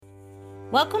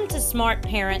Welcome to Smart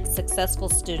Parents, Successful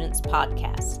Students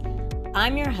podcast.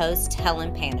 I'm your host,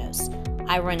 Helen Panos.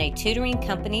 I run a tutoring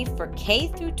company for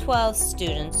K-12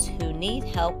 students who need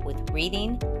help with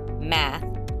reading, math,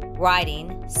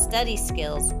 writing, study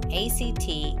skills,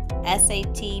 ACT,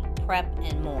 SAT, prep,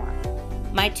 and more.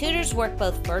 My tutors work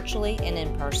both virtually and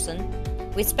in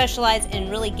person. We specialize in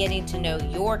really getting to know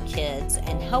your kids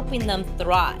and helping them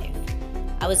thrive.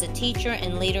 I was a teacher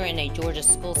and leader in a Georgia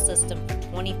school system for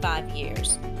 25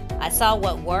 years. I saw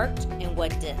what worked and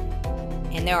what didn't.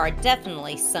 And there are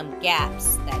definitely some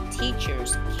gaps that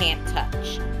teachers can't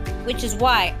touch, which is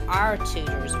why our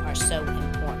tutors are so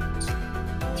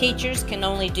important. Teachers can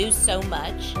only do so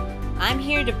much. I'm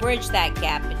here to bridge that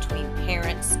gap between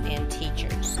parents and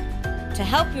teachers to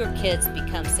help your kids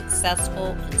become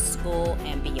successful in school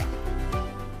and beyond.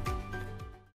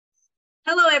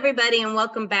 Hello, everybody, and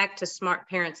welcome back to Smart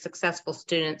Parents, Successful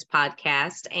Students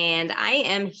podcast. And I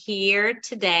am here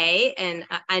today, and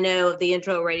I know the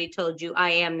intro already told you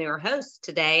I am your host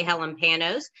today, Helen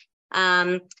Panos.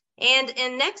 And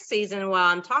in next season, while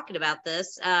I'm talking about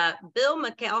this, Bill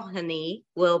McElhenney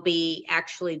will be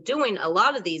actually doing a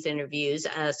lot of these interviews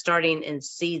starting in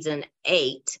season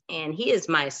 8, and he is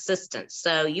my assistant.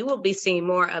 So you will be seeing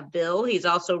more of Bill. He's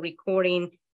also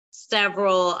recording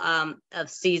several of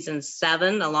season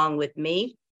 7 along with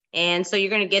me. And so you're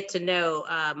going to get to know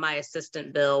my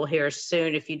assistant Bill here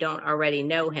soon if you don't already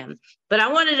know him. But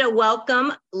I wanted to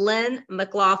welcome Lynn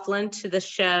McLaughlin to the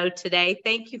show today.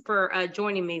 Thank you for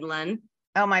joining me, Lynn.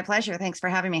 Oh, my pleasure. Thanks for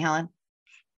having me, Helen.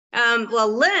 Well,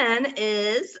 Lynn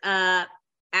is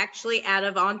actually out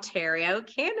of Ontario,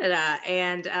 Canada,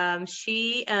 and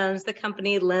she owns the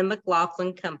company Lynn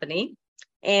McLaughlin Company.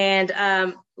 And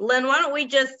Lynn, why don't we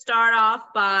just start off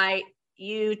by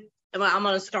I'm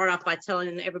going to start off by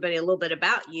telling everybody a little bit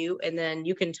about you, and then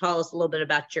you can tell us a little bit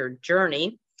about your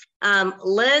journey.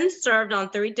 Lynn served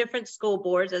on 3 different school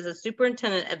boards as a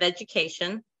superintendent of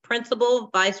education,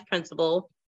 principal, vice principal,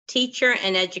 teacher,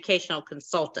 and educational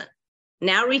consultant.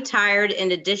 Now retired,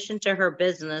 in addition to her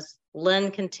business, Lynn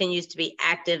continues to be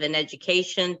active in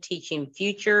education, teaching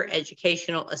future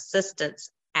educational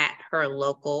assistants at her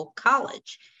local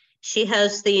college. She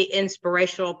hosts the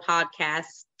inspirational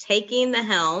podcast, Taking the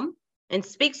Helm, and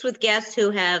speaks with guests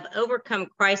who have overcome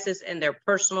crisis in their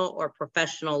personal or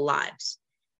professional lives.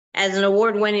 As an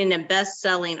award-winning and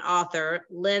best-selling author,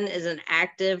 Lynn is an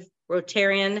active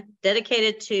Rotarian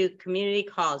dedicated to community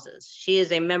causes. She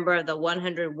is a member of the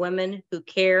 100 Women Who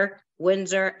Care,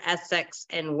 Windsor, Essex,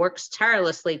 and works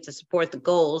tirelessly to support the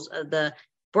goals of the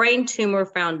Brain Tumor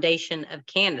Foundation of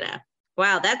Canada.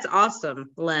 Wow, that's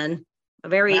awesome, Lynn.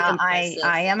 Very impressive.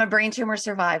 I am a brain tumor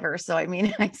survivor, so I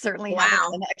mean, I certainly have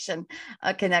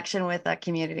a connection with that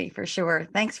community for sure.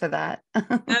 Thanks for that.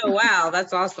 Oh, wow,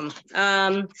 that's awesome.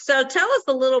 So tell us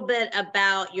a little bit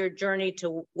about your journey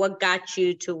to what got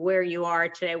you to where you are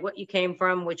today, what you came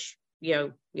from, which,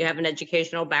 you have an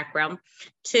educational background,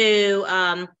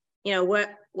 to,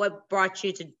 what brought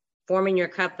you to forming your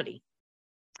company.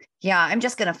 Yeah, I'm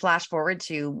just going to flash forward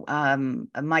to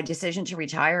my decision to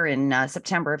retire in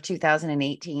September of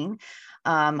 2018.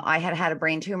 I had a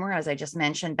brain tumor, as I just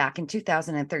mentioned, back in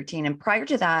 2013. And prior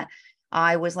to that,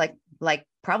 I was like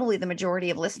probably the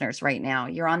majority of listeners right now.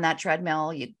 You're on that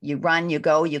treadmill, you run, you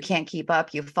go, you can't keep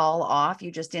up, you fall off.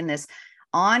 You're just in this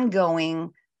ongoing,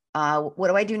 what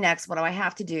do I do next? What do I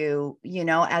have to do?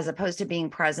 As opposed to being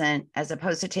present, as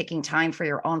opposed to taking time for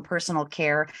your own personal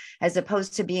care, as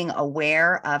opposed to being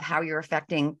aware of how you're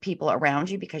affecting people around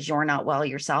you because you're not well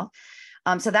yourself.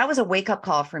 So that was a wake-up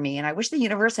call for me. And I wish the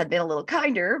universe had been a little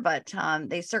kinder, but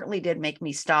they certainly did make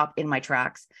me stop in my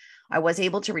tracks. I was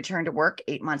able to return to work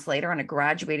 8 months later on a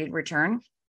graduated return.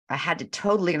 I had to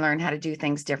totally learn how to do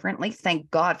things differently. Thank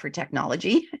God for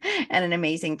technology and an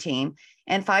amazing team.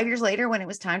 And 5 years later, when it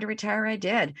was time to retire, I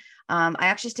did. I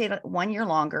actually stayed 1 year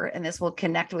longer, and this will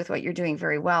connect with what you're doing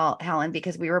very well, Helen,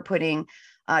 because we were putting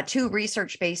 2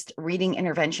 research-based reading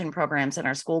intervention programs in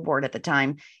our school board at the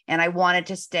time. And I wanted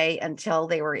to stay until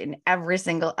they were in every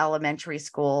single elementary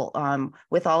school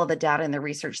with all of the data and the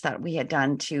research that we had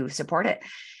done to support it.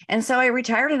 And so I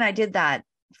retired, and I did that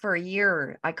for a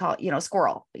year. I call it,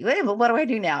 squirrel. What do I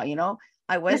do now?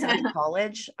 I was in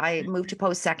college. I moved to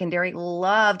post-secondary,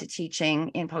 loved teaching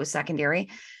in post-secondary,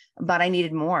 but I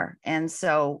needed more. And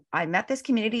so I met this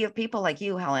community of people like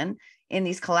you, Helen, in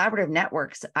these collaborative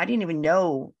networks. I didn't even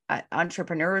know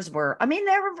entrepreneurs were,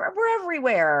 we're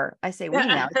everywhere. I say we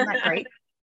now, isn't that great?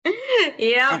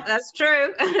 Yeah, that's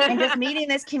true. And just meeting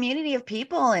this community of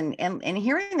people and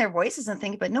hearing their voices and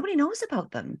thinking, but nobody knows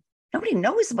about them. Nobody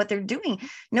knows what they're doing.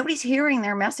 Nobody's hearing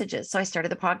their messages. So I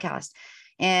started the podcast.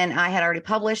 And I had already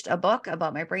published a book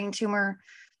about my brain tumor.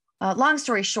 Long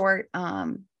story short,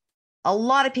 a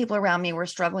lot of people around me were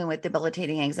struggling with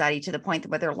debilitating anxiety to the point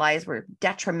where their lives were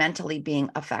detrimentally being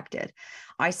affected.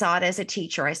 I saw it as a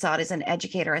teacher. I saw it as an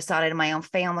educator. I saw it in my own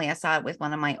family. I saw it with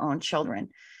one of my own children.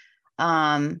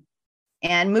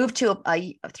 And moved to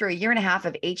through a year and a half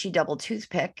of HE double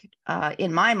toothpick,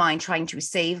 in my mind, trying to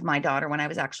save my daughter when I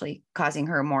was actually causing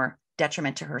her more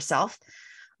detriment to herself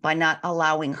by not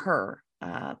allowing her.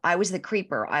 I was the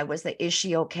creeper. I was the, is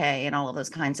she okay? And all of those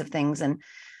kinds of things. And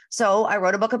so I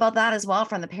wrote a book about that as well,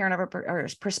 from the parent of or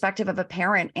perspective of a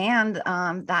parent and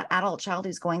that adult child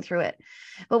who's going through it.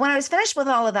 But when I was finished with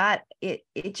all of that, it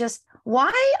just,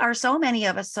 why are so many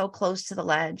of us so close to the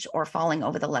ledge or falling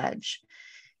over the ledge?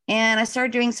 And I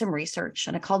started doing some research,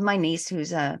 and I called my niece,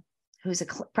 who's a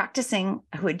practicing,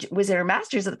 who was in her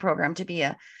master's of the program to be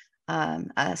a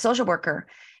social worker.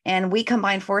 And we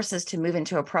combined forces to move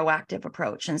into a proactive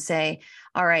approach and say,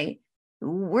 all right,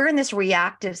 we're in this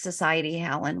reactive society,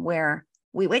 Helen, where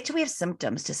we wait till we have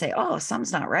symptoms to say, oh,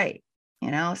 something's not right.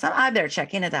 I better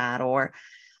check into that, or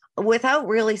without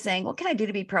really saying, what can I do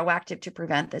to be proactive to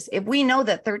prevent this? If we know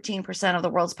that 13% of the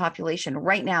world's population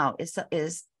right now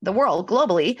is the world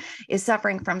globally is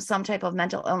suffering from some type of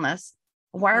mental illness,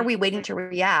 why are we waiting to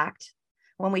react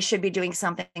when we should be doing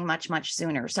something much, much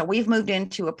sooner? So we've moved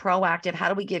into a proactive, how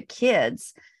do we give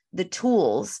kids the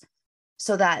tools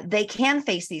so that they can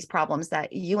face these problems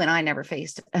that you and I never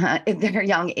faced in their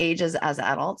young ages as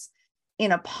adults,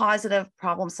 in a positive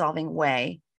problem-solving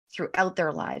way throughout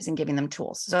their lives, and giving them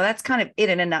tools. So that's kind of it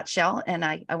in a nutshell. And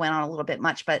I went on a little bit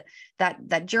much, but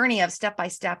that journey of step by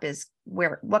step is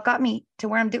what got me to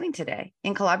where I'm doing today,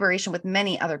 in collaboration with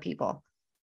many other people.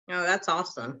 Oh, that's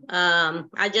awesome.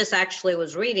 I just actually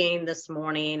was reading this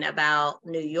morning about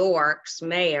New York's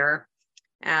mayor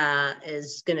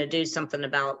is going to do something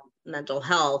about mental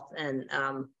health, and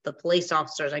the police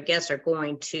officers, I guess, are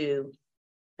going to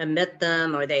admit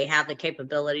them, or they have the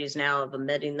capabilities now of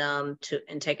admitting them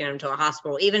and taking them to a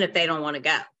hospital, even if they don't want to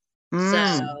go.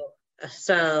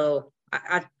 So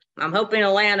I'm hoping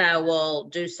Atlanta will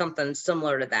do something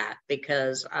similar to that,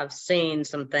 because I've seen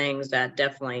some things that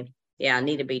definitely,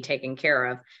 need to be taken care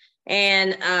of.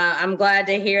 And I'm glad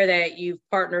to hear that you've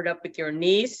partnered up with your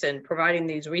niece and providing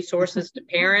these resources to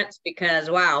parents, because,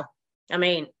 wow, I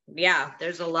mean,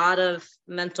 there's a lot of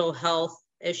mental health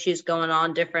issues going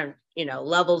on, different,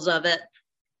 levels of it.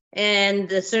 And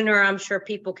the sooner I'm sure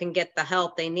people can get the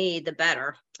help they need, the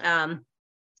better.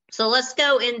 So let's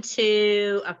go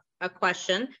into a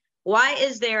question. Why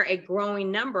is there a growing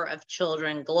number of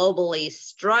children globally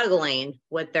struggling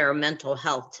with their mental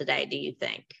health today, do you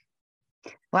think?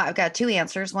 Well, I've got two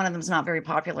answers. One of them is not very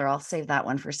popular. I'll save that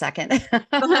one for a second.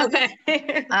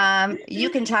 Okay. You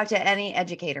can talk to any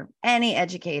educator.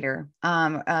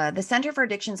 The Center for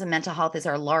Addictions and Mental Health is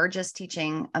our largest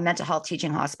mental health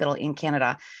teaching hospital in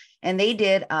Canada. And they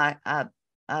did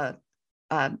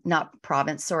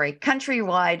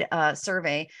countrywide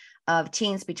survey of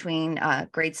teens between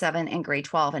grade 7 and grade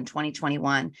 12 in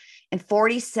 2021. And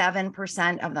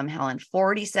 47% of them, Helen,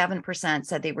 47%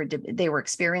 said they were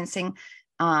experiencing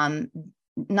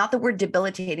not the word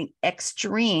debilitating,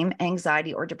 extreme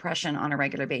anxiety or depression on a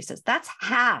regular basis. That's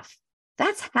half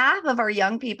of our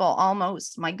young people,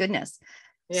 almost. My goodness.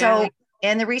 Yeah. So,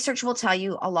 and the research will tell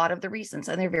you a lot of the reasons,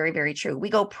 and they're very, very true. If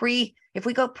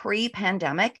we go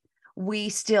pre-pandemic, we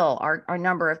still, our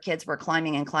number of kids were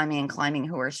climbing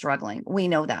who are struggling. We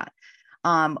know that.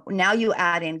 Now you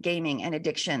add in gaming and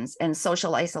addictions and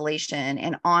social isolation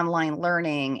and online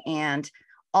learning and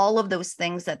all of those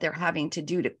things that they're having to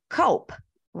do to cope,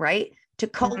 right? To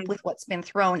cope with what's been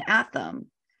thrown at them.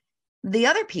 The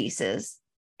other pieces,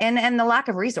 and the lack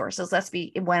of resources,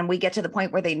 when we get to the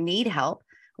point where they need help,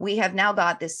 we have now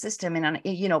got this system, and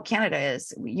Canada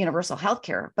is universal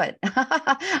healthcare, but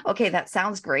okay, that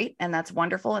sounds great. And that's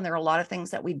wonderful. And there are a lot of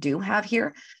things that we do have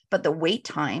here, but the wait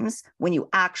times when you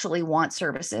actually want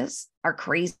services are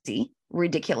crazy,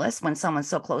 ridiculous when someone's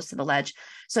so close to the ledge.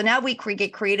 So now we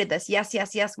created this. Yes,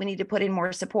 we need to put in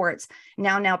more supports.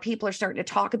 Now people are starting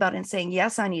to talk about it and saying,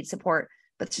 yes, I need support,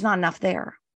 but there's not enough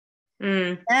there.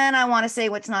 And I want to say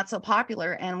what's not so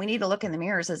popular, and we need to look in the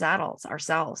mirrors as adults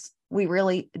ourselves. We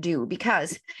really do,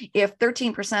 because if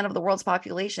 13% of the world's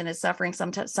population is suffering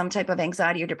some type of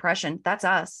anxiety or depression, that's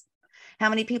us. How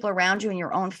many people around you in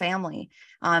your own family,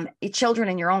 children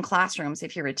in your own classrooms,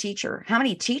 if you're a teacher, how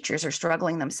many teachers are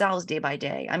struggling themselves day by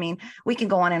day? I mean, we can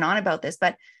go on and on about this,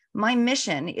 but my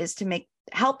mission is to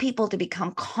help people to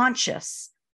become conscious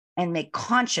and make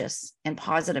conscious and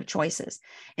positive choices.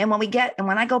 And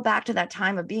when I go back to that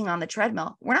time of being on the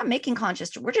treadmill, we're not making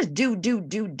conscious, we're just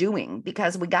doing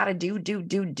because we got to do.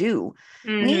 Mm-hmm.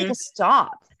 We need to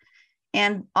stop.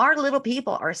 And our little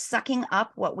people are sucking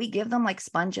up what we give them like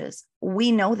sponges.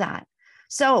 We know that.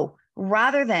 So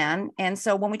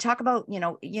so when we talk about,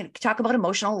 talk about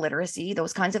emotional literacy,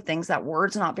 those kinds of things, that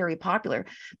word's not very popular,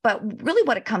 but really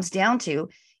what it comes down to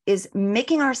is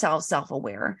making ourselves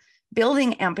self-aware,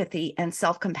 building empathy and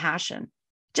self-compassion.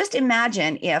 Just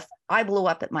imagine if I blew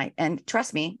up and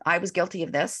trust me, I was guilty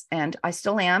of this and I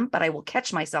still am, but I will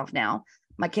catch myself now.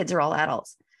 My kids are all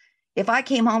adults. If I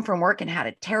came home from work and had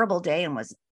a terrible day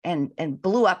and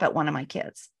blew up at one of my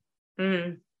kids,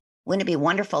 mm-hmm. wouldn't it be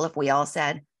wonderful if we all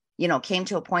said, came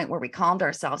to a point where we calmed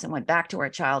ourselves and went back to our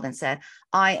child and said,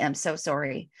 I am so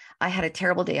sorry. I had a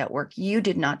terrible day at work. You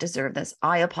did not deserve this.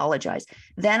 I apologize.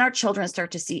 Then our children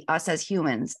start to see us as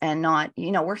humans and not,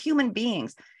 we're human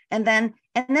beings. And then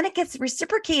it gets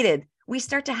reciprocated. We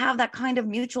start to have that kind of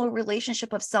mutual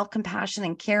relationship of self-compassion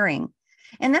and caring.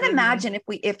 And then imagine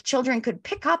if children could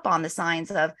pick up on the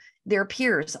signs of their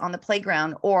peers on the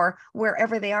playground or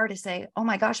wherever they are to say, oh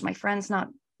my gosh, my friend's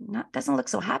doesn't look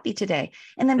so happy today.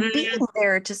 And then being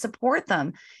there to support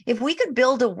them. If we could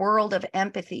build a world of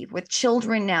empathy with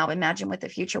children now, imagine what the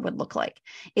future would look like.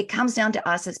 It comes down to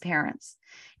us as parents.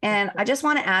 And I just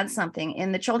want to add something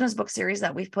in the children's book series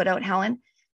that we've put out, Helen.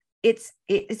 It's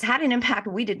had an impact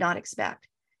we did not expect.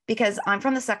 Because I'm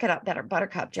from the Suck It Up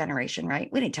Buttercup generation, right?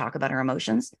 We didn't talk about our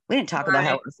emotions. We didn't talk about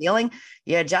how we're feeling.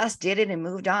 You just did it and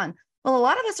moved on. Well, a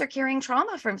lot of us are carrying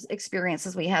trauma from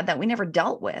experiences we had that we never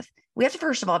dealt with. We have to,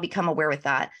 first of all, become aware with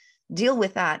that, deal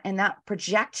with that, and not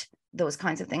project those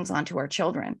kinds of things onto our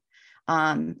children.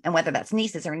 And whether that's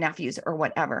nieces or nephews or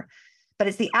whatever. But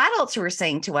it's the adults who are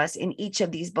saying to us in each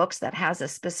of these books that has a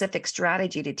specific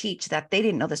strategy to teach that they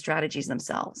didn't know the strategies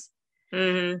themselves.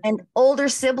 Mm-hmm. And older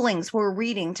siblings who are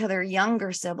reading to their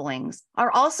younger siblings are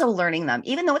also learning them,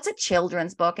 even though it's a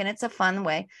children's book and it's a fun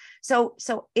way. So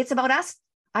it's about us,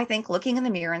 I think, looking in the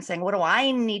mirror and saying, what do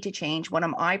I need to change? What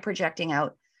am I projecting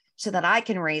out so that I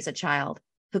can raise a child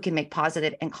who can make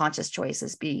positive and conscious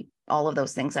choices, be all of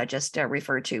those things I just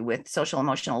referred to with social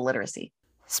emotional literacy.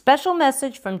 Special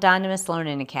message from Dynamis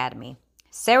Learning Academy.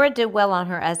 Sarah did well on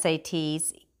her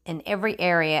SATs in every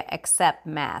area except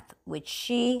math, which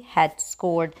she had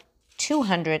scored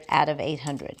 200 out of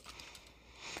 800.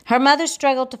 Her mother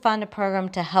struggled to find a program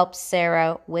to help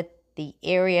Sarah with the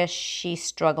area she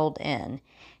struggled in.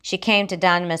 She came to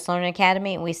Dynamis Learning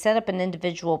Academy and we set up an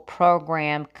individual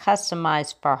program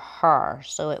customized for her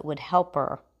so it would help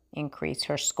her increase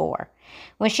her score.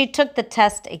 When she took the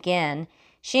test again,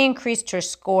 she increased her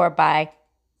score by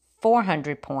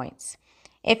 400 points.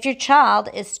 If your child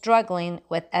is struggling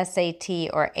with SAT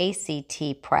or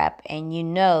ACT prep and you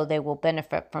know they will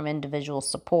benefit from individual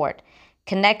support,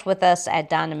 connect with us at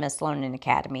Dynamis Learning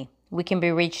Academy. We can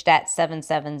be reached at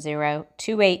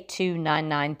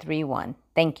 770-282-9931.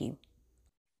 Thank you.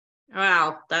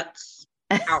 Wow, that's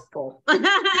powerful.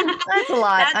 That's a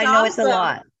lot. I know awesome. It's a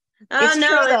lot. It's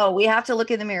true, though. We have to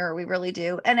look in the mirror. We really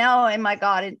do. And my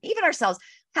God, and even ourselves.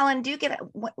 Helen,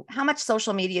 how much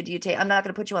social media do you take? I'm not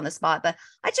going to put you on the spot, but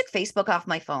I took Facebook off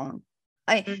my phone.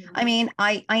 I mean,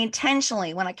 I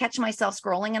intentionally, when I catch myself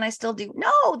scrolling, and I still do,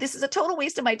 no, this is a total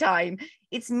waste of my time.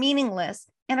 It's meaningless.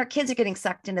 And our kids are getting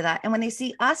sucked into that. And when they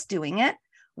see us doing it,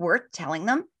 we're telling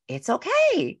them it's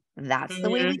okay. That's the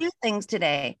way we do things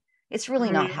today. It's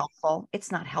really not helpful.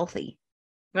 It's not healthy.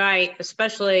 Right.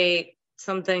 Especially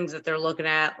some things that they're looking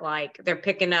at, like they're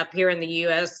picking up here in the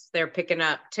US, they're picking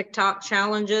up TikTok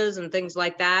challenges and things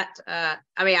like that.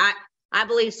 I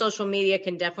believe social media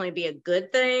can definitely be a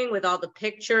good thing with all the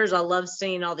pictures. I love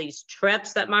seeing all these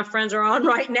trips that my friends are on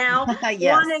right now.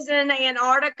 Yes. One is in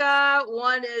Antarctica.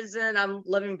 One is I'm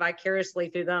living vicariously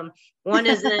through them. One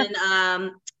is in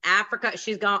Africa.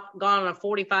 She's gone on a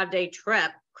 45-day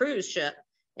trip, cruise ship.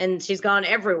 And she's gone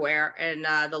everywhere. And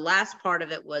the last part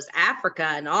of it was Africa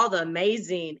and all the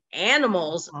amazing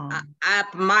animals. I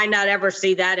might not ever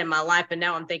see that in my life. And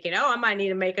now I'm thinking, I might need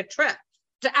to make a trip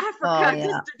to Africa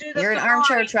just to do the You're an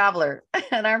armchair traveler,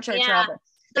 traveler.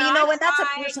 But so that's a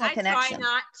personal connection. I try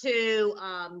not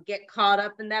to get caught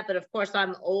up in that. But of course,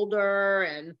 I'm older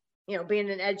and, being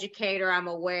an educator, I'm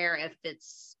aware if it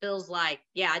feels like,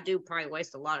 I do probably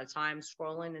waste a lot of time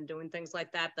scrolling and doing things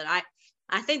like that. But I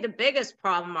think the biggest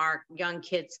problem our young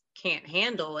kids can't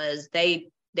handle is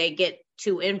they get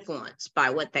too influenced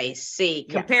by what they see,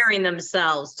 comparing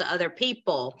themselves to other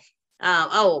people.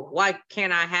 Why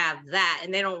can't I have that?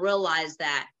 And they don't realize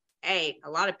that hey, a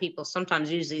lot of people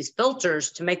sometimes use these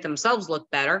filters to make themselves look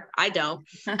better. I don't.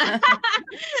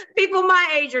 People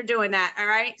my age are doing that. All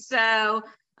right. So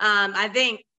I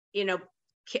think,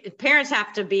 parents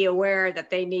have to be aware that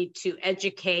they need to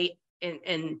educate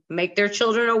and make their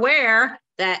children aware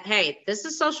that, hey, this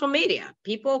is social media.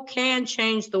 People can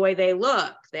change the way they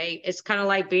look. It's kind of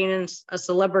like being in a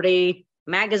celebrity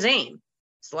magazine.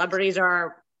 Celebrities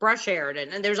are brush haired,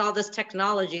 and there's all this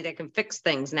technology that can fix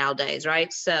things nowadays,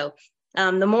 right? So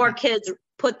the more kids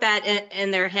put that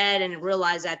in their head and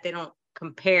realize that they don't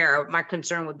compare, my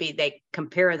concern would be they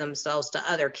compare themselves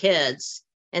to other kids.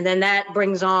 And then that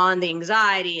brings on the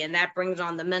anxiety, and that brings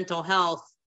on the mental health.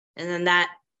 And then that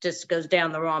just goes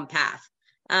down the wrong path.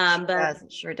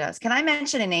 Sure does. Can I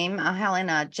mention a name,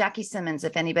 Helen? Jackie Simmons,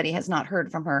 if anybody has not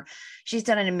heard from her. She's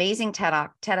done an amazing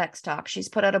TEDx talk. She's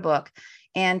put out a book.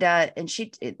 And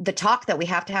the talk that we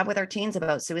have to have with our teens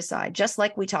about suicide, just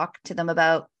like we talk to them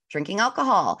about drinking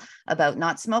alcohol, about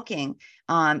not smoking,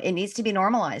 it needs to be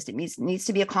normalized. It needs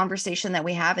to be a conversation that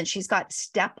we have. And she's got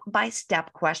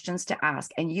step-by-step questions to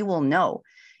ask. And you will know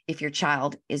if your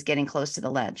child is getting close to the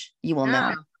ledge. You will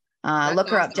know. Look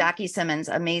her up, Jackie Simmons,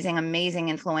 amazing,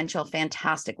 influential,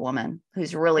 fantastic woman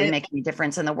who's really making a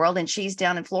difference in the world. And she's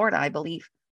down in Florida, I believe.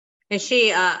 Is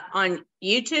she on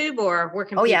YouTube or where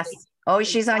can people? Yes. Oh,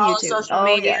 she's on YouTube. Social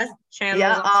media channels.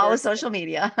 Yeah, all social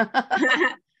media.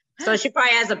 So she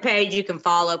probably has a page you can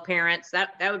follow, parents.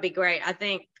 That would be great. I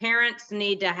think parents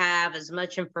need to have as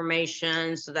much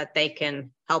information so that they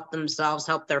can help themselves,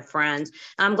 help their friends.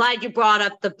 I'm glad you brought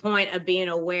up the point of being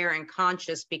aware and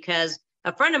conscious, because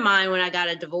a friend of mine, when I got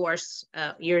a divorce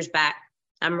years back,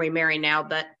 I'm remarried now,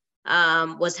 but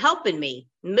was helping me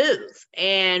move.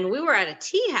 And we were at a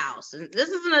tea house. And this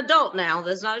is an adult now.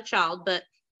 This is not a child, but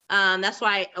that's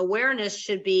why awareness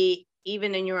should be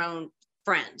even in your own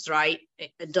friends, right?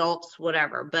 Adults,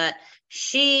 whatever. But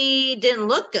she didn't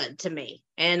look good to me.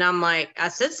 And I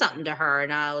said something to her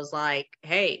and I was like,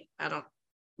 hey,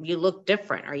 you look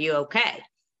different. Are you okay?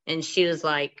 And she was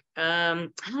like, I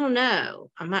don't know.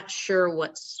 I'm not sure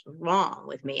what's wrong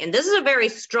with me. And this is a very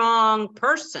strong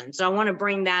person. So I want to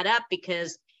bring that up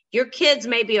because your kids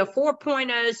may be a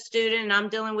 4.0 student. And I'm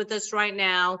dealing with this right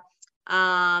now.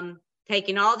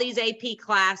 Taking all these AP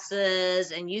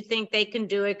classes, and you think they can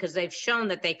do it because they've shown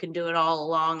that they can do it all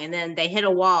along. And then they hit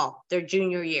a wall their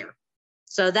junior year.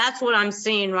 So that's what I'm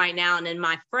seeing right now. And in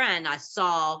my friend, I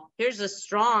saw, here's a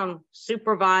strong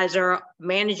supervisor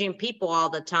managing people all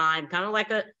the time, kind of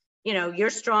like you're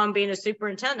strong being a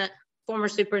superintendent, former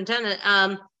superintendent,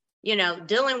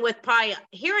 dealing with probably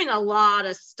hearing a lot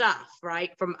of stuff,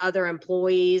 right, from other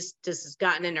employees. This has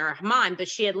gotten in her mind, but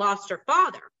she had lost her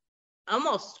father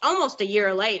almost a year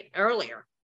earlier.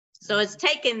 So it's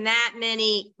taken that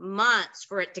many months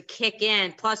for it to kick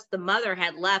in. Plus the mother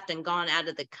had left and gone out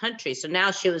of the country. So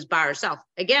now she was by herself,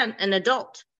 again, an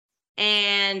adult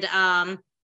and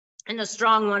a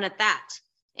strong one at that.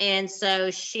 And so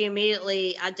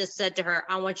I just said to her,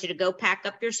 I want you to go pack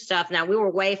up your stuff. Now we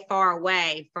were way far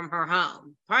away from her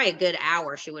home, probably a good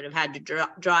hour. She would have had to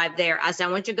drive there. I said,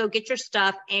 I want you to go get your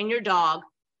stuff and your dog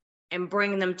and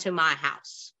bring them to my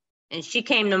house. And she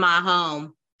came to my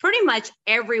home pretty much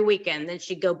every weekend. Then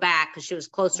she'd go back because she was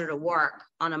closer to work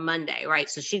on a Monday, right?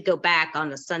 So she'd go back on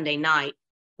a Sunday night.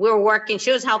 We were working.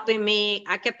 She was helping me.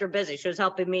 I kept her busy. She was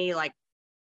helping me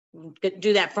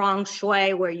do that feng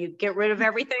shui where you get rid of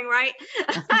everything, right?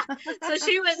 So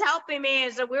she was helping me.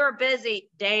 And so we were busy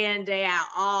day in, day out,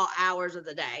 all hours of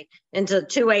the day until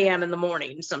 2 a.m. in the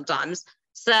morning sometimes.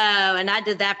 So, and I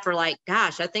did that for I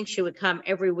think she would come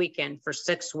every weekend for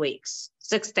 6 weeks,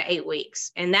 6 to 8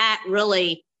 weeks. And that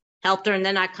really helped her. And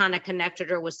then I kind of connected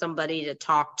her with somebody to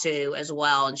talk to as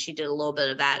well. And she did a little bit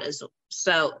of that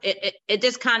so it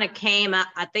just kind of came up.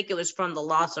 I think it was from the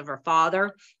loss of her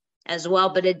father as well,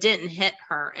 but it didn't hit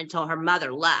her until her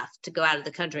mother left to go out of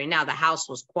the country. And now the house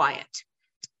was quiet.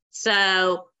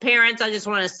 So parents, I just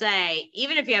want to say,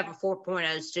 even if you have a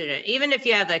 4.0 student, even if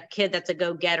you have a kid that's a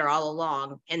go-getter all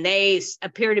along, and they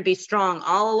appear to be strong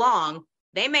all along,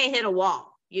 they may hit a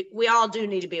wall. We all do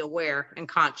need to be aware and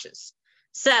conscious.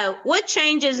 So what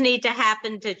changes need to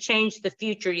happen to change the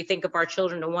future, you think, of our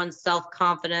children to one,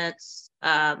 self-confidence,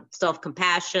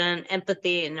 self-compassion,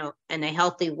 empathy, and a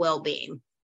healthy well-being?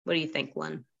 What do you think,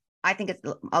 Lynn? I think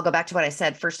I'll go back to what I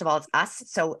said. First of all, it's us.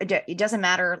 So it doesn't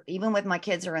matter. Even with my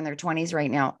kids are in their 20s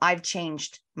right now, I've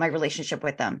changed my relationship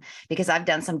with them because I've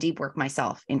done some deep work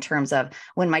myself in terms of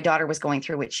when my daughter was going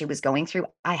through what she was going through.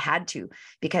 I had to,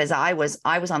 because I was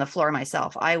on the floor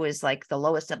myself. I was like the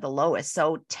lowest of the lowest,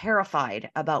 so terrified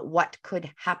about what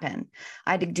could happen.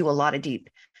 I had to do a lot of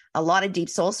deep a lot of deep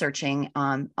soul searching,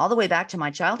 all the way back to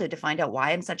my childhood to find out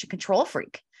why I'm such a control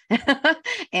freak.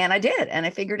 And I did, and I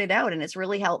figured it out, and it's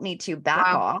really helped me to back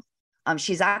off.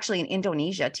 She's actually in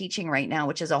Indonesia teaching right now,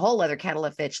 which is a whole other kettle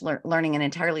of fish, learning an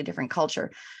entirely different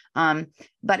culture.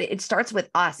 But it starts with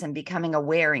us and becoming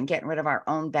aware and getting rid of our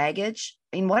own baggage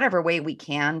in whatever way we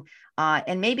can.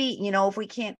 And maybe, you know,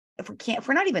 if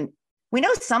we're not even, we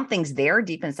know something's there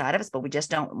deep inside of us, but we just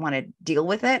don't want to deal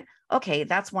with it. Okay,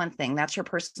 that's one thing. That's your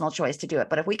personal choice to do it.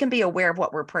 But if we can be aware of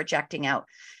what we're projecting out,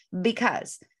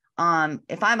 because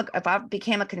if I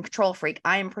became a control freak,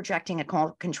 I am projecting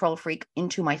a control freak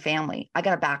into my family. I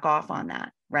got to back off on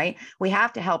that, right? We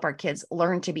have to help our kids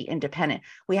learn to be independent.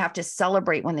 We have to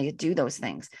celebrate when they do those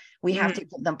things. We have to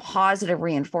give them positive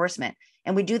reinforcement.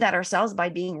 And we do that ourselves by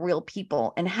being real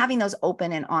people and having those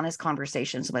open and honest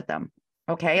conversations with them.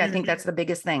 Okay. I think that's the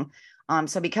biggest thing.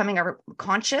 So becoming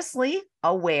consciously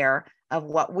aware of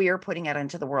what we're putting out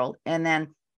into the world, and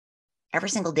then every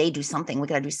single day, do something. We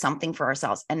got to do something for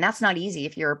ourselves. And that's not easy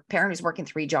if you're a parent who's working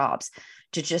 3 jobs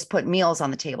to just put meals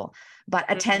on the table.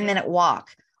 But a 10-minute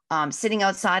walk, sitting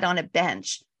outside on a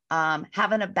bench,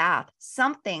 having a bath,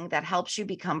 something that helps you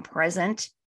become present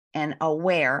and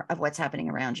aware of what's happening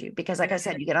around you. Because like I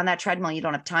said, you get on that treadmill, you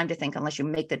don't have time to think unless you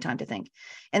make the time to think.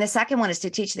 And the second one is to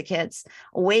teach the kids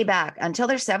way back until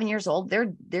they're 7 years old.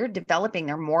 They're developing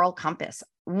their moral compass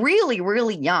really,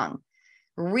 really young.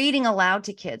 Reading aloud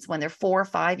to kids when they're 4 or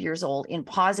 5 years old in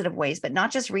positive ways, but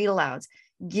not just read alouds,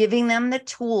 giving them the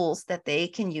tools that they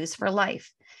can use for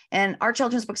life. And our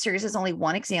children's book series is only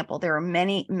one example. There are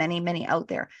many, many, many out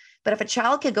there. But if a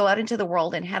child could go out into the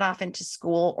world and head off into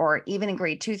school, or even in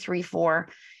grade 2, 3, 4,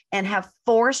 and have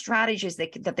 4 strategies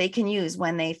that they can use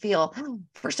when they feel,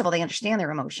 first of all, they understand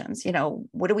their emotions. You know,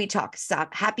 what do we talk?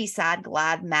 Happy, sad,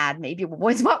 glad, mad, maybe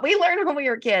was what we learned when we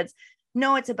were kids.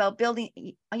 No, it's about building.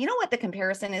 You know what the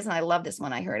comparison is? And I love this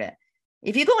when I heard it.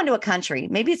 If you go into a country,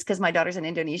 maybe it's because my daughter's in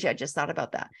Indonesia, I just thought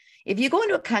about that. If you go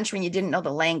into a country and you didn't know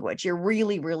the language, you're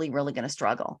really, really, really going to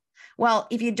struggle. Well,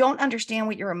 if you don't understand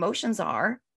what your emotions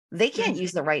are, they can't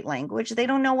use the right language. They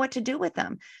don't know what to do with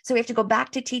them. So we have to go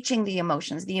back to teaching the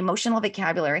emotions, the emotional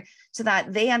vocabulary, so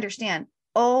that they understand,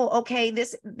 oh, okay,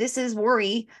 this is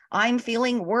worry. I'm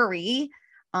feeling worry.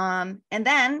 And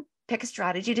then pick a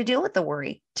strategy to deal with the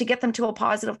worry, to get them to a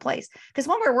positive place. Because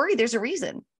when we're worried, there's a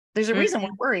reason. There's a reason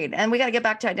we're worried. And we got to get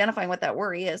back to identifying what that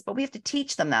worry is, but we have to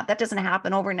teach them that. That doesn't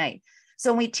happen overnight.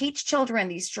 So when we teach children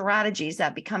these strategies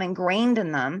that become ingrained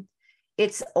in them,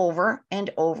 it's over and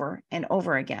over and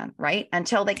over again, right?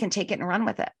 Until they can take it and run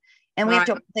with it. And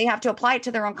they have to apply it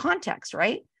to their own context,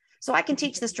 right? So I can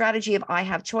teach the strategy of I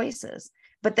have choices,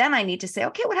 but then I need to say,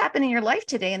 okay, what happened in your life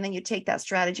today? And then you take that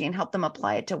strategy and help them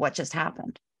apply it to what just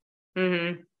happened.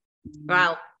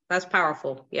 Wow, that's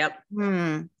powerful. Yep.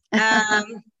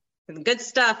 Good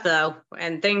stuff though,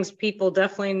 and things people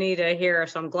definitely need to hear.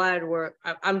 So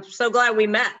I'm so glad we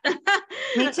met.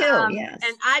 Me too. Yes.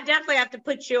 And I definitely have to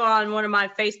put you on one of my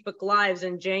Facebook Lives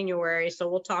in January. So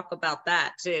we'll talk about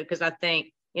that too. Because I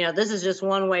think, you know, this is just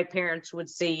one way parents would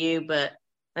see you, but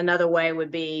another way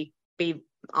would be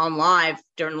on live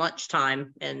during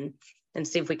lunchtime and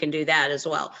see if we can do that as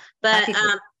well. But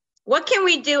what can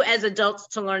we do as adults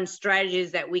to learn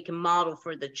strategies that we can model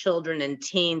for the children and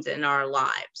teens in our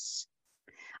lives?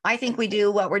 I think we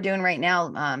do what we're doing right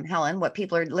now, Helen, what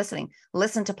people are listening.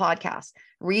 Listen to podcasts,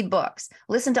 read books,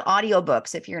 listen to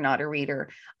audiobooks if you're not a reader.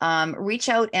 Reach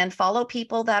out and follow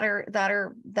people that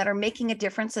are making a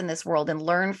difference in this world and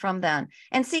learn from them,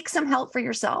 and seek some help for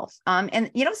yourself. And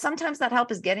you know, sometimes that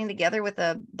help is getting together with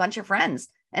a bunch of friends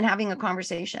and having a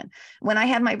conversation. When I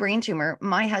had my brain tumor,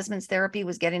 my husband's therapy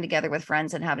was getting together with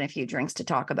friends and having a few drinks to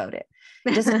talk about it.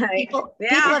 People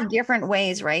have different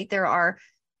ways, right? There are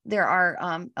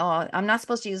I'm not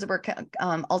supposed to use the word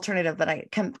alternative,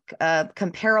 but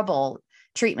comparable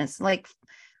treatments, like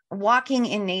walking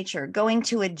in nature, going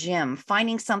to a gym,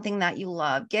 finding something that you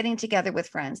love, getting together with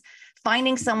friends,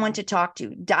 finding someone to talk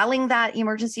to, dialing that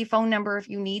emergency phone number if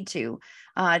you need to.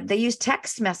 They use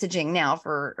text messaging now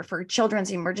for children's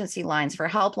emergency lines, for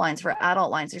helplines, for adult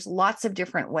lines. There's lots of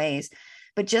different ways,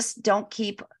 but just don't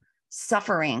keep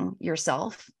suffering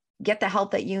yourself. Get the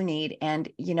help that you need. And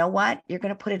you know what? You're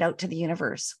going to put it out to the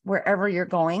universe. Wherever you're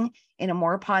going in a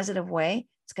more positive way,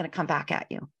 it's going to come back at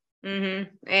you.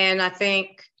 And I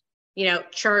think, you know,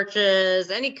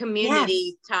 churches, any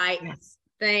community type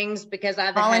things, because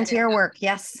I've volunteer work.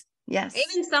 Yes. Yes.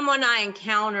 Even someone I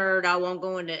encountered, I won't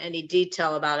go into any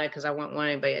detail about it because I won't want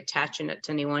anybody attaching it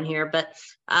to anyone here, but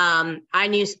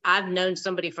I've known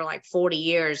somebody for like 40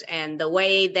 years, and the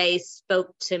way they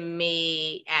spoke to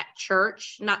me at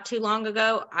church not too long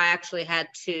ago, I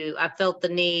felt the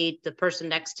need. The person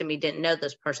next to me didn't know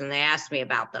this person. They asked me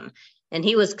about them, and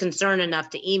he was concerned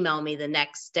enough to email me the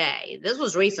next day. This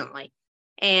was recently,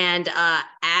 and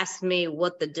asked me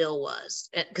what the deal was,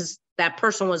 because that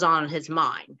person was on his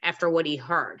mind after what he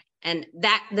heard. And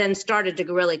that then started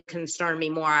to really concern me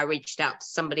more. I reached out to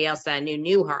somebody else that I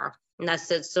knew her. And I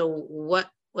said, so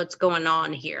what's going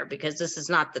on here? Because this is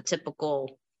not the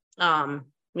typical,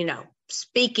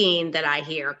 speaking that I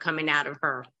hear coming out of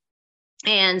her.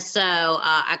 And so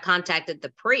I contacted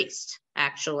the priest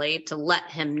actually to let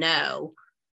him know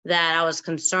that I was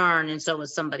concerned, and so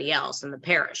was somebody else in the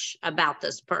parish, about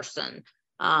this person.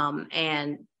 And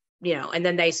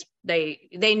then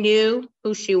they knew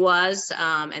who she was,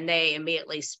 and they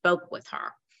immediately spoke with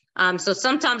her. So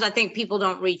sometimes I think people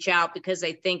don't reach out because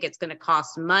they think it's going to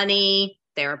cost money.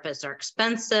 Therapists are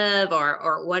expensive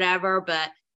or whatever, but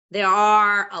there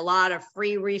are a lot of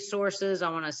free resources. I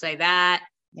want to say that.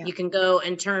 Yeah. You can go,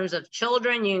 in terms of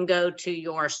children, you can go to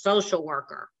your social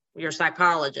worker, your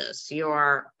psychologist,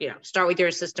 start with your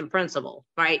assistant principal,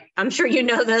 right? I'm sure you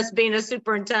know this, being a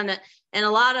superintendent, and a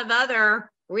lot of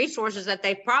other resources that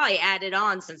they've probably added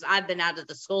on since I've been out of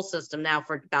the school system now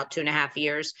for about 2.5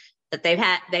 years that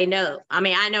they know. I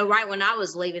mean, I know right when I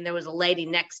was leaving, there was a lady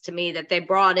next to me that they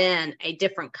brought in a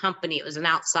different company. It was an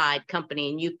outside company,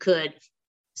 and you could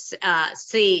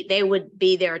see they would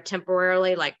be there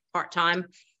temporarily, like part-time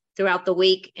throughout the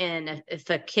week. And if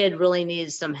a kid really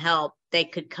needed some help, they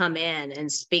could come in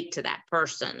and speak to that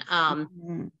person,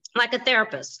 like a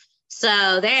therapist.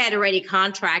 So they had already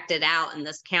contracted out in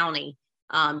this county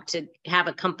to have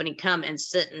a company come and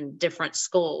sit in different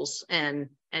schools and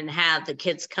have the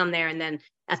kids come there. And then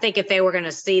I think if they were going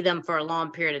to see them for a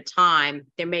long period of time,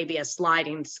 there may be a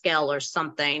sliding scale or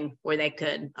something where they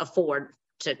could afford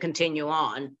to continue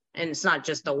on. And it's not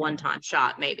just a one-time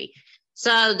shot, maybe.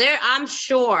 So I'm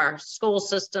sure school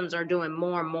systems are doing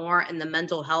more and more in the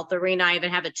mental health arena. I even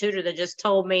have a tutor that just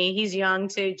told me, he's young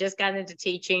too, just got into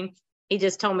teaching. He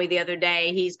just told me the other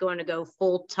day he's going to go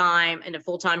full-time in a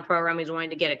full-time program. He's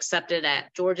wanting to get accepted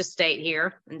at Georgia State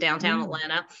here in downtown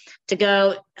Atlanta to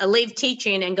go leave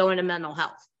teaching and go into mental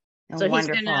health. So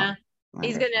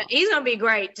he's gonna be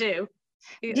great too.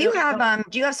 Do you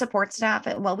have support staff?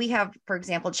 Well, we have, for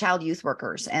example, child youth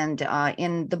workers, and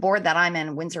in the board that I'm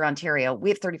in, Windsor, Ontario, we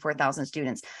have 34,000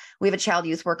 students. We have a child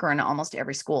youth worker in almost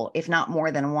every school, if not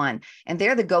more than one. And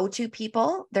they're the go-to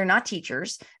people. They're not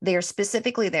teachers. They are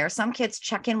specifically there. Some kids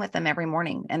check in with them every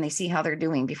morning and they see how they're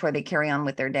doing before they carry on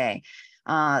with their day.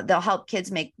 They'll help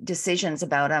kids make decisions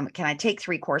about, can I take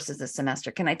 3 courses this semester?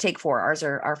 Can I take 4?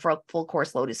 Our full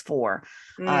course load is 4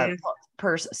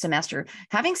 per semester.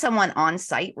 Having someone on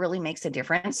site really makes a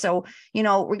difference. So,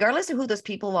 regardless of who those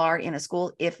people are in a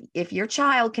school, if your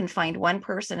child can find one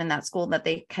person in that school that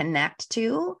they connect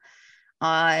to,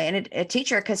 and a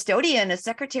teacher, a custodian, a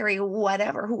secretary,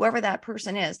 whoever that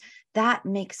person is, that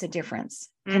makes a difference.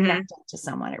 Connecting to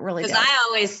someone, it really does. Because I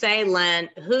always say, Lynn,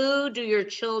 who do your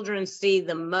children see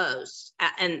the most?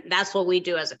 And that's what we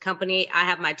do as a company. I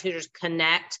have my tutors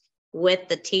connect with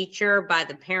the teacher by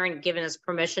the parent giving us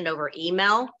permission over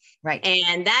email. Right.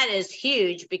 And that is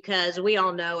huge, because we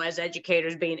all know, as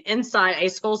educators being inside a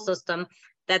school system,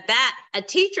 that a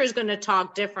teacher is going to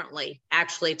talk differently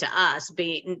actually to us,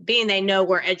 being they know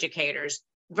we're educators,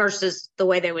 versus the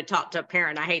way they would talk to a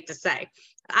parent. I hate to say,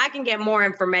 I can get more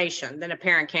information than a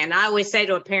parent can. I always say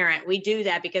to a parent, we do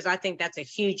that because I think that's a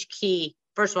huge key.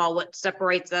 First of all, what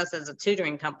separates us as a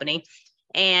tutoring company.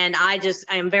 And I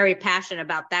am very passionate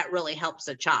about that. Really helps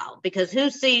a child, because who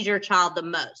sees your child the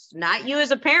most? Not you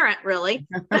as a parent, really,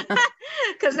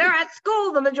 because they're at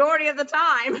school the majority of the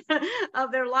time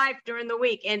of their life during the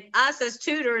week. And us as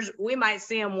tutors, we might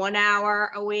see them 1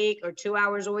 hour a week or 2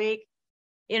 hours a week,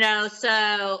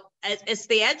 so it's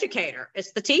the educator,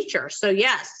 it's the teacher. So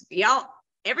yes,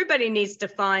 everybody needs to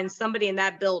find somebody in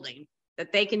that building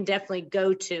that they can definitely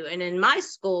go to. And in my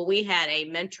school, we had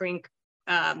a mentoring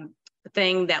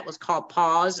thing that was called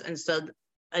Pause. And so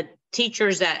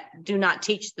teachers that do not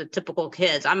teach the typical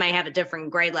kids, I may have a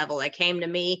different grade level, that came to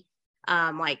me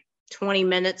like 20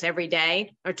 minutes every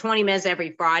day or 20 minutes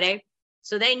every Friday.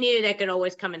 So they knew they could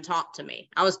always come and talk to me.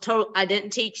 I was told I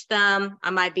didn't teach them. I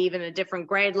might be even a different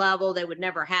grade level. They would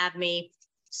never have me.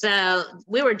 So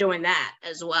we were doing that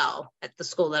as well at the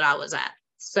school that I was at.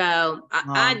 So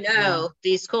I know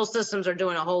these school systems are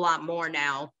doing a whole lot more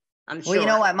now, I'm sure. Well, you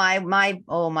know what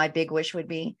my big wish would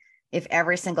be? if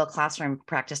every single classroom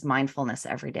practiced mindfulness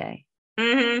every day.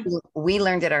 Mm-hmm. We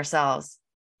learned it ourselves.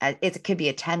 It could be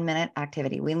a 10-minute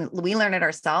activity. We learn it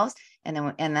ourselves,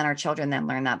 and then our children then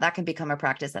learn that. That can become a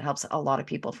practice that helps a lot of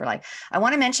people for life. I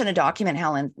want to mention a document,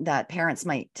 Helen, that parents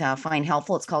might find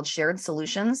helpful. It's called Shared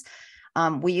Solutions.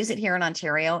 We use it here in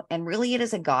Ontario, and really it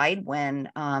is a guide when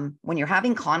you're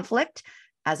having conflict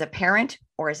as a parent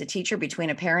or as a teacher, between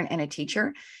a parent and a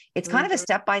teacher. It's kind of a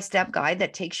step-by-step guide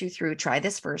that takes you through, try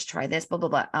this first, try this, blah, blah,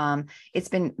 blah. It's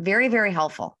been very, very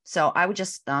helpful. So I would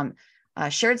just,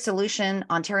 Shared Solution,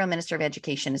 Ontario Minister of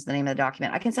Education is the name of the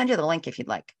document. I can send you the link if you'd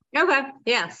like. Okay.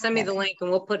 Yeah. Send me the link and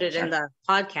we'll put it in the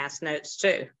podcast notes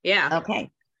too. Yeah.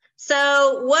 Okay.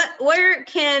 So what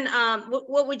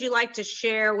would you like to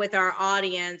share with our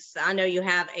audience? I know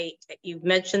you've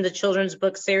mentioned the children's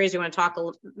book series. You want to talk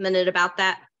a minute about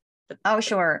that? Oh,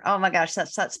 sure. Oh my gosh,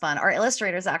 that's fun. Our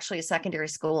illustrator is actually a secondary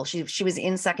school. She was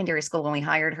in secondary school when we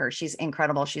hired her. She's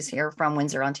incredible. She's here from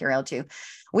Windsor, Ontario too.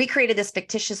 We created this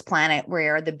fictitious planet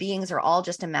where the beings are all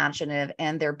just imaginative,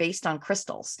 and they're based on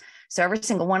crystals. So every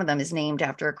single one of them is named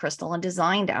after a crystal and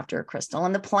designed after a crystal,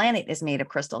 and the planet is made of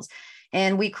crystals.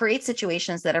 And we create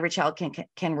situations that every child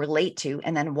can relate to,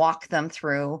 and then walk them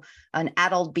through. An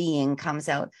adult being comes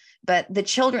out. But the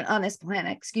children on this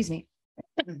planet, excuse me,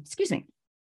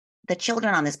 the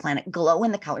children on this planet glow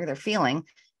in the color they're feeling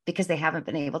because they haven't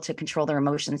been able to control their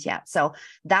emotions yet. So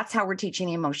that's how we're teaching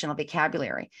emotional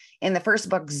vocabulary. In the first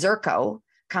book, Zirko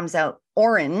comes out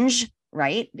orange,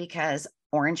 right? Because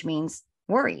orange means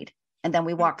worried. And then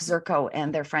we walk Zirko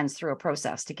and their friends through a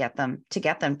process to get them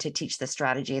to teach the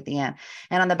strategy at the end.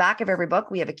 And on the back of every book,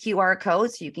 we have a QR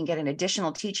code, so you can get an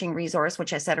additional teaching resource,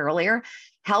 which I said earlier,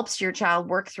 helps your child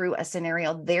work through a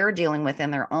scenario they're dealing with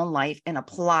in their own life and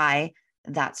apply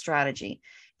that strategy.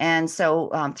 And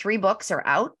so 3 books are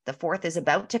out. The 4th is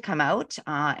about to come out,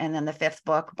 and then the 5th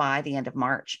book by the end of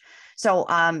March. So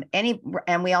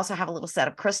and we also have a little set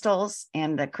of crystals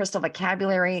and the crystal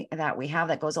vocabulary that we have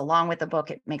that goes along with the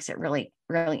book. It makes it really,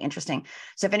 really interesting.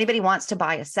 So if anybody wants to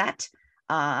buy a set,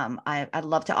 I'd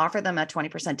love to offer them a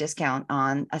 20% discount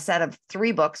on a set of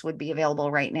 3 books would be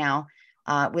available right now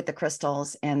with the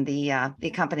crystals and the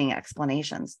accompanying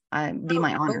explanations. Be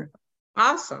my honor.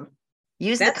 Awesome.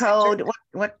 Use the code.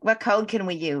 What code can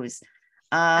we use?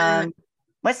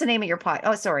 What's the name of your pod?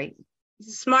 Oh, sorry.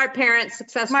 Smart Parents,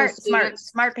 Successful Students.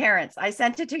 Smart Parents. I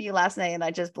sent it to you last night and I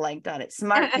just blanked on it.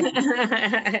 Smart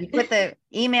Parents. You put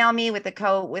email me with the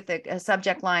code, with the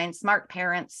subject line, Smart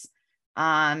Parents,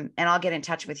 and I'll get in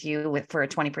touch with you for a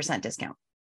 20% discount.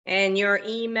 And your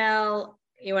email,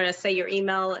 you want to say your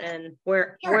email and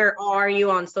where are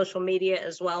you on social media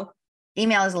as well?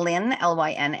 Email is Lynn,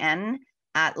 Lynn,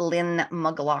 at Lynn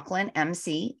McLaughlin,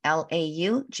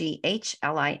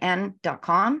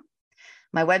 McLaughlin.com.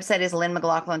 My website is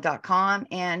lynnmclaughlin.com,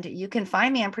 and you can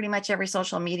find me on pretty much every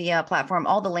social media platform.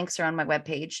 All the links are on my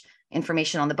webpage,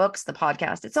 information on the books, the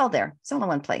podcast. It's all there. It's all in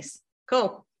one place.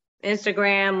 Cool.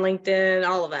 Instagram, LinkedIn,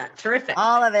 all of that. Terrific.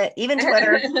 All of it, even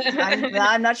Twitter.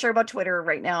 I'm not sure about Twitter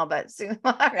right now, but soon.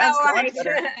 Right.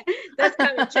 That's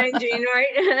kind of changing,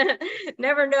 right?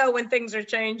 Never know when things are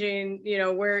changing,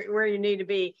 where you need to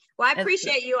be. Well, I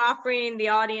appreciate you offering the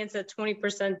audience a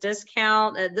 20%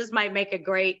 discount. This might make a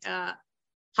great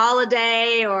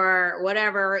holiday or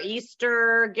whatever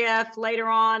Easter gift later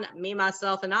on. Me,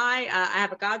 myself, and I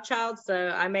have a godchild, so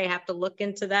I may have to look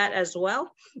into that as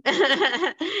well.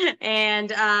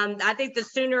 And I think the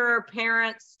sooner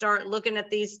parents start looking at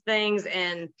these things,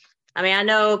 and I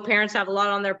know parents have a lot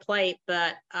on their plate,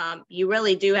 but you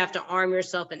really do have to arm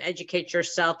yourself and educate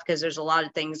yourself, because there's a lot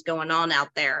of things going on out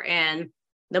there. And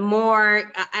the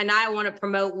more, and I want to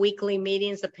promote weekly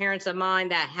meetings. The parents of mine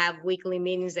that have weekly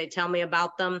meetings, they tell me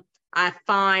about them. I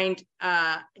find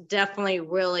definitely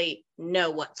really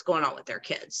know what's going on with their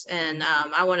kids. And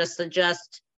I want to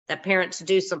suggest that parents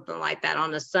do something like that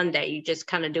on a Sunday. You just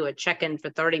kind of do a check-in for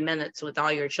 30 minutes with all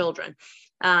your children.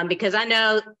 Because I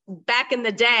know back in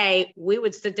the day, we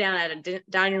would sit down at a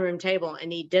dining room table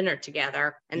and eat dinner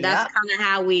together. And that's kind of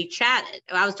how we chatted.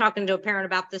 I was talking to a parent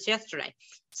about this yesterday.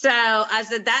 So I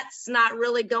said, that's not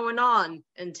really going on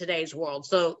in today's world.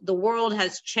 So the world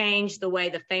has changed the way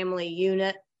the family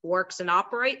unit works and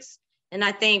operates. And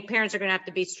I think parents are going to have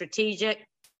to be strategic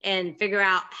and figure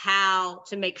out how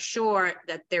to make sure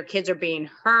that their kids are being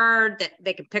heard, that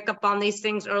they can pick up on these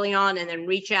things early on, and then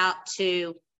reach out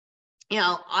to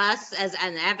us as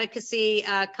an advocacy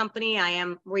company. I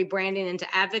am rebranding into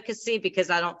advocacy because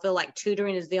I don't feel like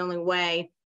tutoring is the only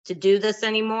way to do this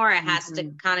anymore. It has to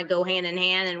kind of go hand in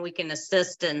hand, and we can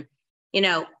assist and,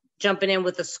 jumping in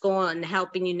with the school and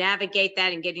helping you navigate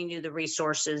that and getting you the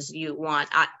resources you want.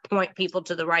 I point people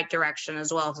to the right direction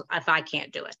as well if I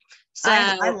can't do it. So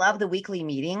I love the weekly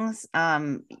meetings.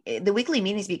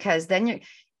 Because then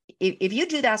if you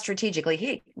do that strategically,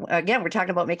 hey, again, we're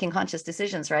talking about making conscious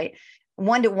decisions, right?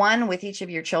 One-to-one with each of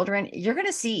your children,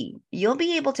 you'll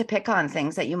be able to pick on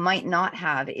things that you might not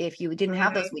have if you didn't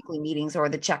have those weekly meetings or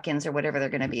the check-ins or whatever they're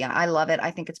going to be. I love it.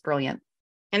 I think it's brilliant.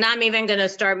 And I'm even going to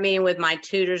start meeting with my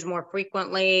tutors more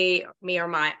frequently, me or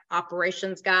my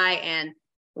operations guy, and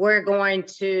we're going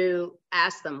to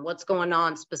ask them what's going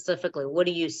on specifically. What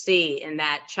do you see in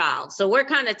that child? So we're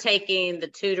kind of taking the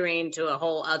tutoring to a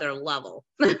whole other level,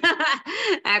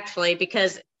 actually,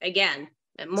 because again,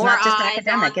 more eyes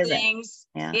on things.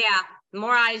 Yeah, the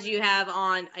more eyes you have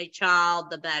on a child,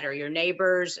 the better. Your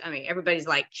neighbors, I mean, everybody's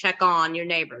like, check on your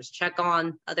neighbors, check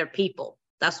on other people.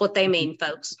 That's what they mean,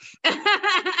 folks.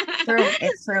 True.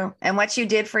 It's true. And what you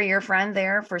did for your friend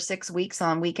there for 6 weeks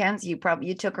on weekends, you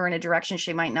took her in a direction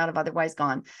she might not have otherwise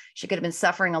gone. She could have been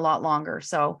suffering a lot longer.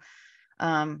 So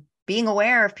being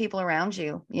aware of people around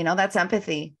you, that's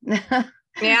empathy.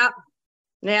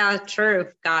 Yeah, true.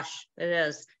 Gosh, it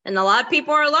is. And a lot of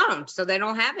people are alone, so they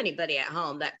don't have anybody at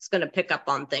home that's going to pick up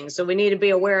on things. So we need to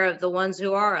be aware of the ones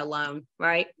who are alone,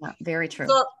 right? Yeah, very true.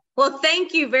 So, well,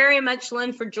 thank you very much,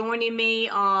 Lynn, for joining me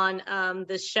on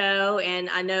this show. And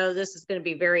I know this is going to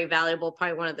be very valuable,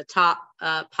 probably one of the top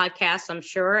podcasts, I'm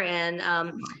sure. And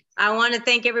I want to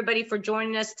thank everybody for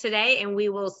joining us today. And we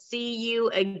will see you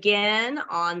again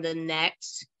on the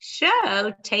next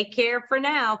show. Take care for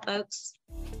now, folks.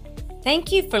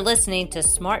 Thank you for listening to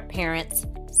Smart Parents,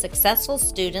 Successful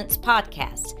Students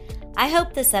podcast. I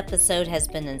hope this episode has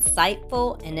been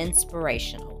insightful and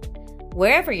inspirational.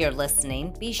 Wherever you're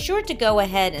listening, be sure to go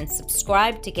ahead and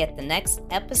subscribe to get the next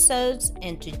episodes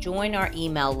and to join our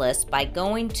email list by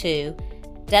going to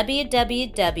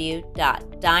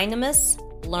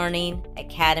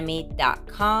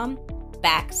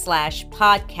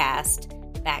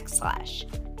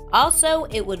www.dynamislearningacademy.com/podcast/. Also,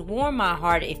 it would warm my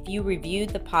heart if you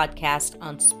reviewed the podcast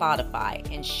on Spotify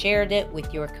and shared it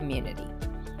with your community.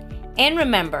 And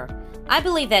remember, I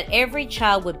believe that every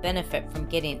child would benefit from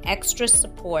getting extra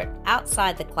support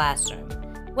outside the classroom,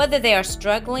 whether they are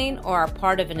struggling or are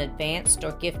part of an advanced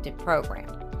or gifted program,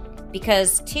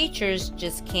 because teachers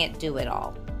just can't do it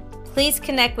all. Please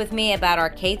connect with me about our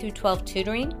K-12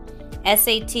 tutoring,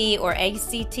 SAT or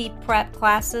ACT prep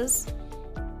classes,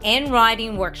 and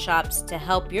writing workshops to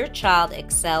help your child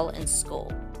excel in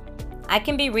school. I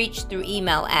can be reached through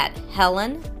email at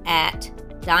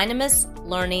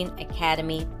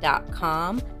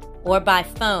helen@dynamislearningacademy.com or by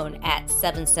phone at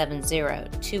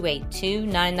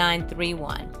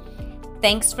 770-282-9931.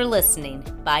 Thanks for listening.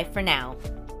 Bye for now.